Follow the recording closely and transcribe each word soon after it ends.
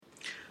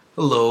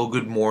Hello,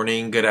 good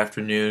morning, good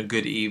afternoon,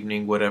 good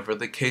evening, whatever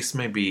the case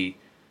may be.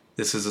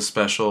 This is a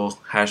special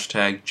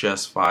hashtag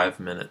just 5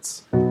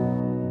 minutes.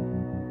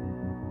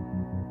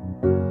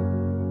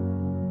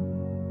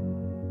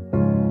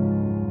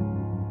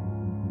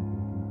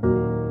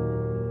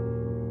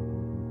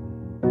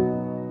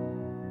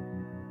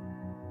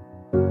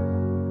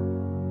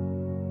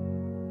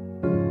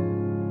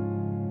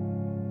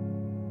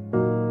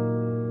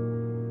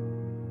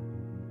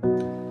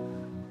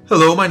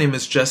 Hello, my name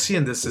is Jesse,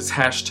 and this is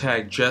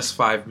hashtag just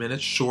 5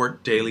 minutes,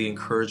 short daily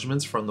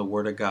encouragements from the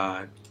Word of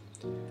God.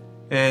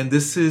 And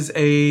this is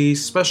a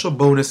special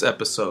bonus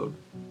episode.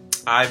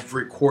 I've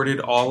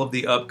recorded all of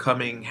the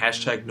upcoming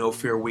hashtag No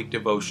Fear Week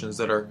devotions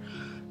that are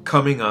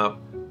coming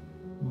up,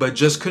 but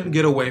just couldn't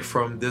get away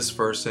from this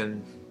verse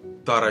and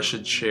thought I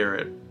should share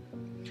it.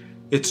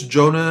 It's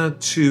Jonah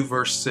 2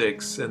 verse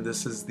 6, and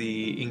this is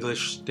the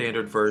English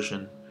Standard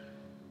Version.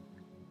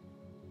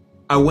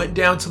 I went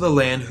down to the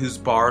land whose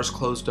bars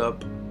closed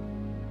up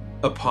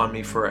upon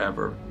me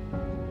forever.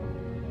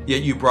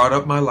 Yet you brought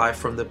up my life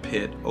from the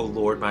pit, O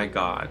Lord my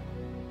God.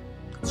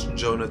 It's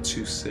Jonah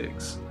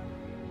 2:6.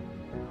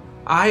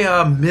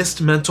 I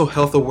missed Mental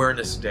Health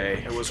Awareness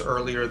Day. It was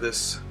earlier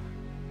this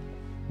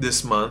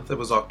month. It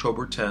was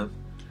October 10th.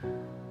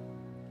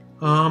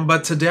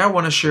 But today I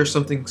want to share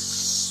something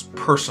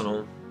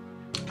personal.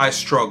 I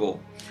struggle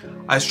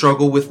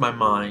with my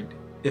mind.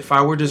 If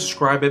I were to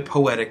describe it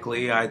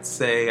poetically, I'd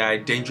say I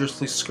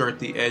dangerously skirt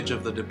the edge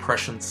of the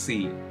depression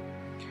sea.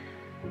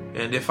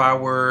 And if I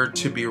were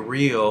to be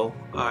real,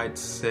 I'd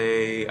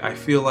say I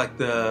feel like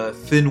the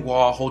thin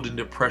wall holding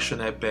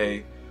depression at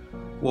bay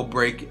will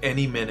break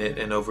any minute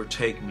and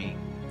overtake me.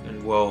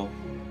 And well,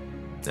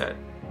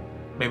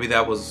 maybe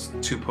that was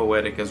too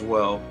poetic as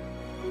well.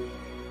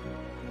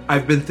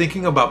 I've been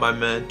thinking about my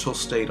mental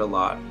state a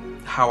lot,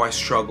 how I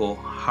struggle,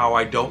 how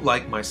I don't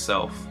like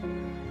myself,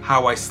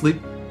 how I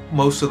sleep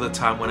most of the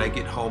time when I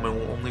get home and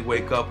will only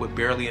wake up with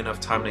barely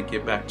enough time to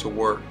get back to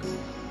work.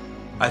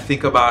 I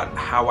think about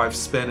how I've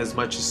spent as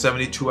much as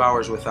 72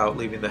 hours without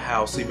leaving the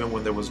house, even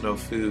when there was no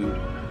food.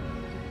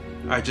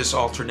 I just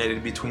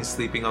alternated between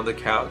sleeping on the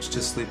couch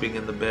to sleeping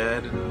in the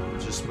bed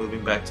and just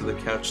moving back to the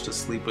couch to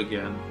sleep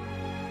again.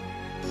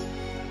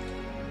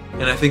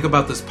 And I think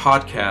about this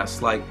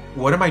podcast, like,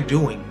 what am I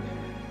doing?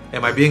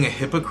 Am I being a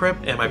hypocrite?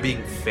 Am I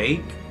being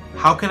fake?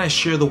 How can I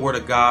share the Word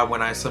of God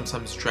when I'm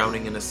sometimes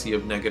drowning in a sea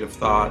of negative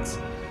thoughts?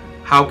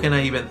 How can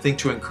I even think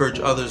to encourage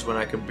others when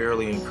I can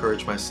barely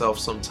encourage myself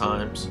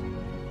sometimes?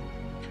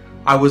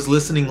 I was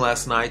listening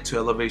last night to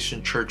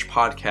Elevation Church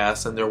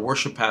podcast, and their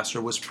worship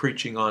pastor was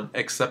preaching on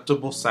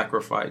acceptable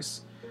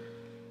sacrifice.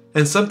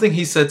 And something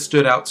he said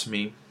stood out to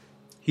me.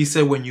 He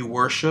said, when you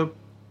worship,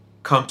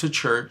 come to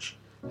church,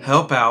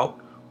 help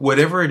out,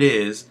 whatever it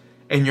is,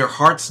 and your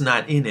heart's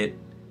not in it,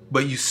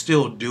 but you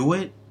still do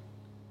it,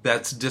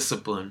 that's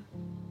discipline.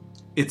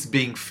 It's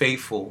being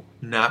faithful,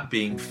 not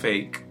being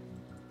fake.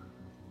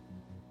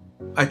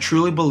 I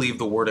truly believe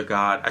the Word of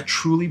God. I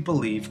truly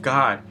believe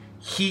God.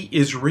 He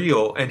is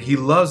real and He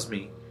loves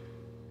me.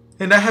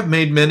 And I have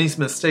made many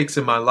mistakes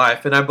in my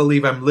life, and I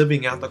believe I'm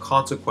living out the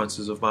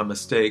consequences of my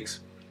mistakes.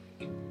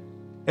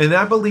 And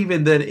I believe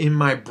that in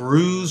my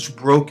bruised,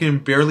 broken,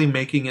 barely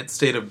making it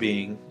state of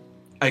being,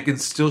 I can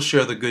still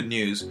share the good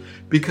news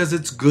because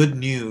it's good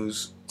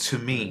news to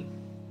me.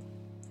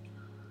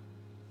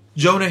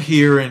 Jonah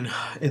here in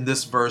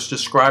this verse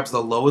describes the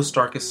lowest,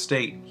 darkest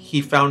state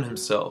he found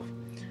himself.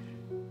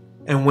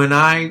 And when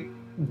I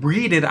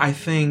read it, I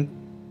think,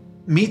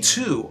 me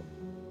too.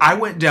 I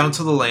went down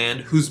to the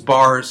land whose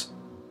bars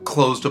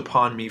closed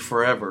upon me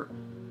forever.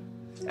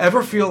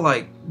 Ever feel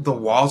like the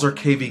walls are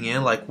caving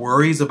in, like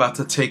worry is about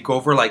to take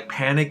over, like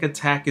panic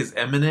attack is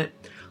imminent,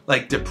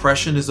 like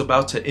depression is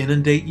about to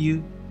inundate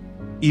you,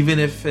 even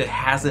if it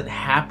hasn't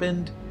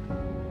happened,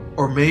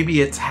 or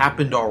maybe it's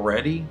happened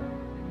already?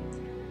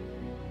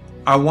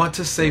 I want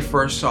to say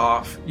first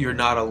off, you're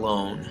not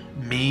alone.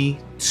 Me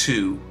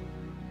too.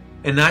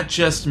 And not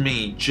just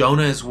me,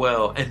 Jonah as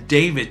well. And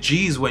David,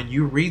 geez, when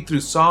you read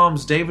through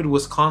Psalms, David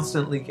was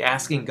constantly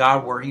asking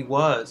God where he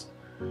was.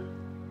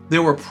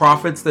 There were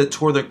prophets that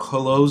tore their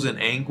clothes in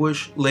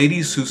anguish,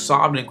 ladies who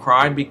sobbed and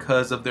cried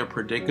because of their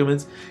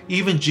predicaments.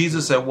 Even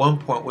Jesus at one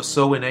point was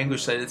so in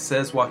anguish that it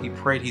says while he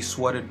prayed, he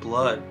sweated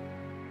blood.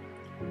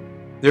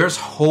 There's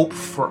hope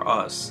for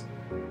us.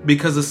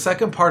 Because the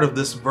second part of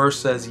this verse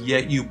says,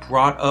 yet you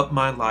brought up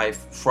my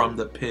life from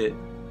the pit.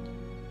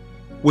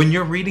 When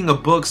you're reading a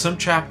book, some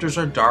chapters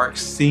are dark,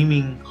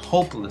 seeming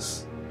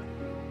hopeless.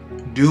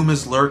 Doom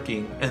is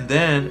lurking, and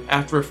then,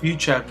 after a few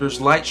chapters,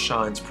 light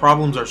shines,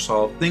 problems are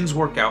solved, things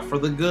work out for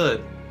the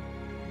good.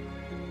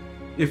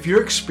 If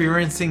you're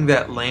experiencing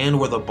that land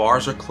where the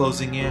bars are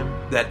closing in,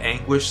 that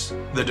anguish,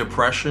 the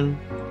depression,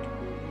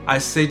 I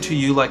say to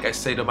you like I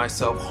say to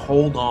myself,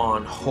 hold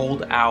on,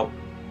 hold out.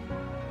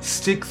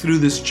 Stick through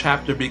this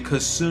chapter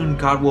because soon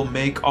God will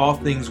make all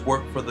things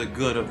work for the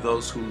good of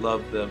those who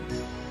love them.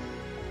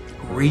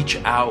 Reach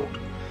out.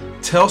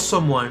 Tell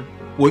someone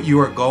what you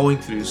are going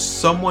through,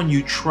 someone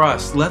you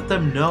trust. Let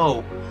them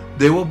know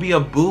There will be a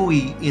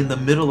buoy in the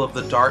middle of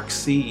the dark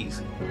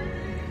seas.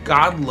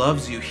 God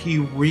loves you. He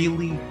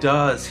really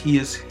does. He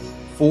is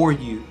for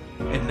you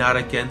and not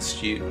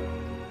against you.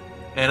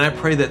 And I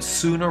pray that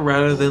sooner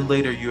rather than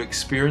later you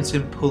experience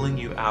Him pulling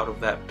you out of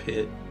that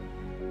pit.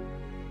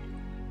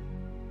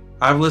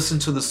 I've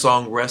listened to the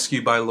song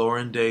Rescue by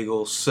Lauren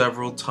Daigle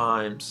several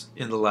times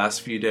in the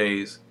last few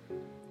days.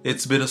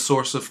 It's been a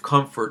source of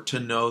comfort to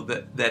know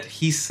that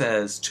He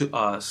says to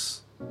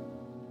us,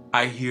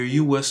 I hear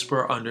you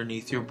whisper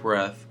underneath your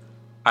breath.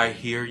 I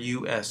hear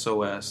you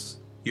SOS,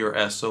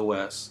 your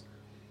SOS.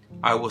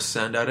 I will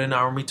send out an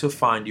army to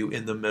find you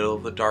in the middle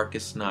of the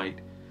darkest night.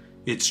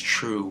 It's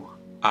true,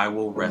 I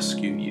will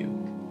rescue you.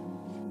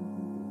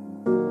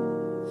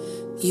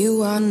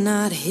 You are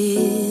not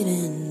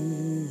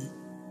hidden.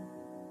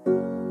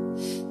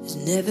 There's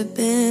never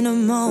been a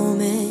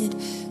moment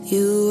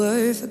you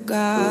were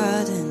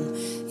forgotten.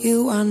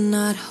 You are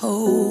not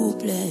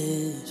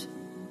hopeless.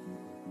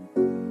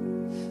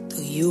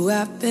 Though you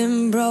have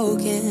been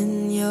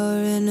broken,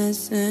 your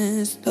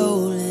innocence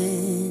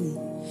stolen.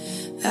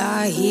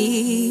 I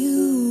hear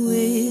you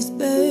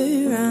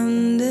whisper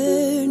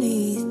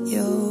underneath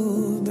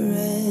your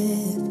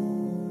breath.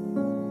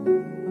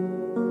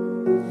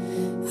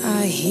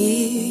 I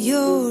hear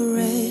your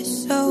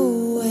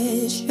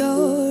SOS,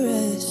 your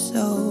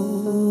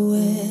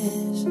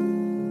SOS.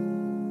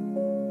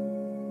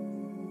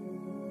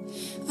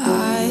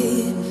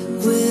 I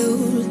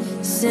will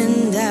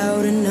send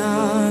out an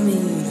army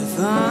to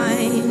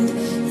find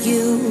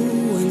you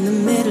in the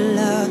middle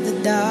of the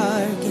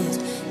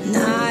darkest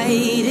night.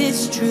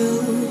 It's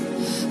true,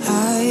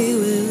 I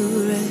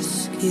will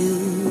rescue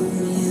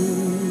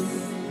you.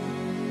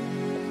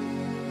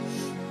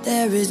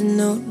 There is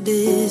no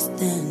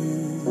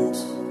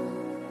distance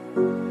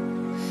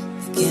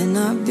that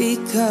cannot be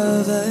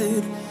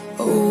covered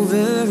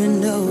over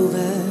and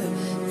over.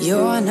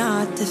 You're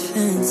not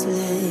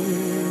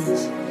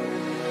defenseless.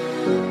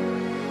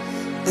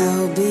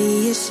 I'll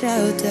be your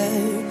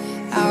shelter,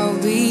 I'll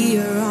be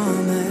your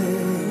armor.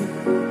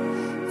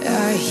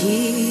 I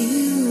hear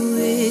you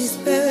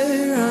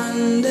whisper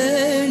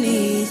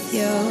underneath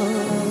your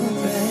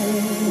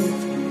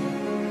breath.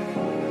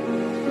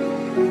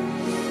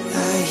 I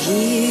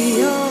hear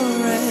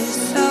your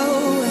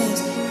SOS,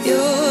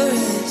 your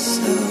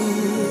SOS.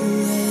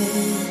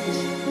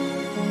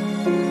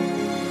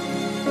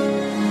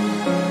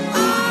 I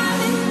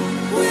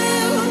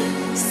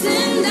will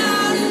send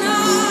out an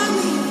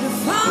army to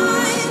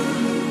find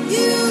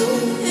you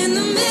in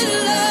the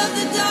middle of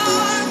the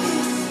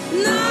darkest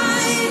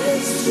night.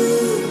 It's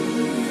true,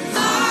 I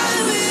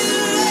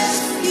will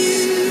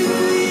rescue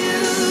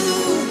you.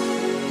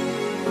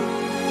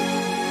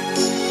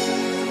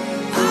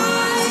 I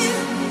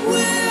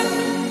will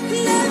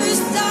never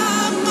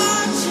stop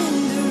marching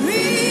to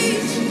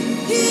reach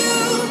you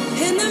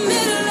in the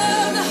middle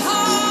of the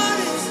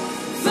hardest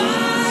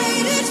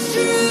fight. It's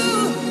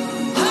true,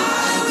 I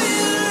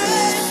will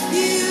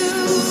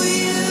rescue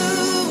you.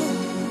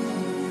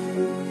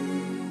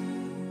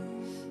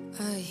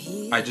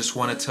 I just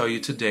want to tell you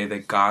today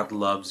that God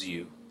loves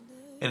you.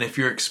 And if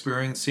you're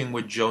experiencing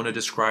what Jonah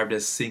described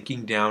as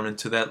sinking down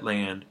into that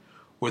land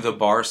where the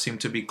bars seem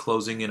to be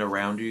closing in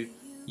around you,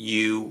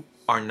 you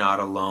are not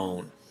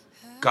alone.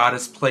 God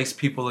has placed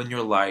people in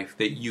your life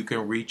that you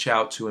can reach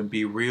out to and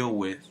be real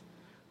with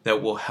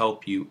that will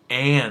help you,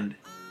 and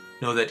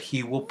know that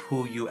He will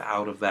pull you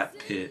out of that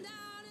pit.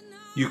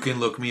 You can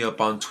look me up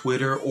on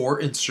Twitter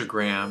or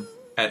Instagram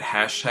at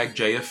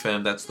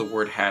 #JFM. That's the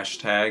word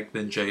hashtag,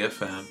 then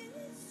JFM.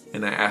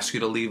 And I ask you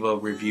to leave a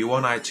review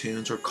on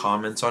iTunes or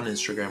comments on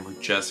Instagram, or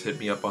just hit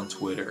me up on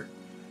Twitter.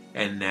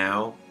 And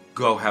now,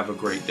 go have a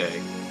great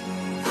day.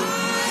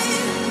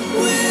 I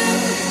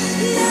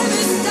will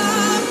never stop.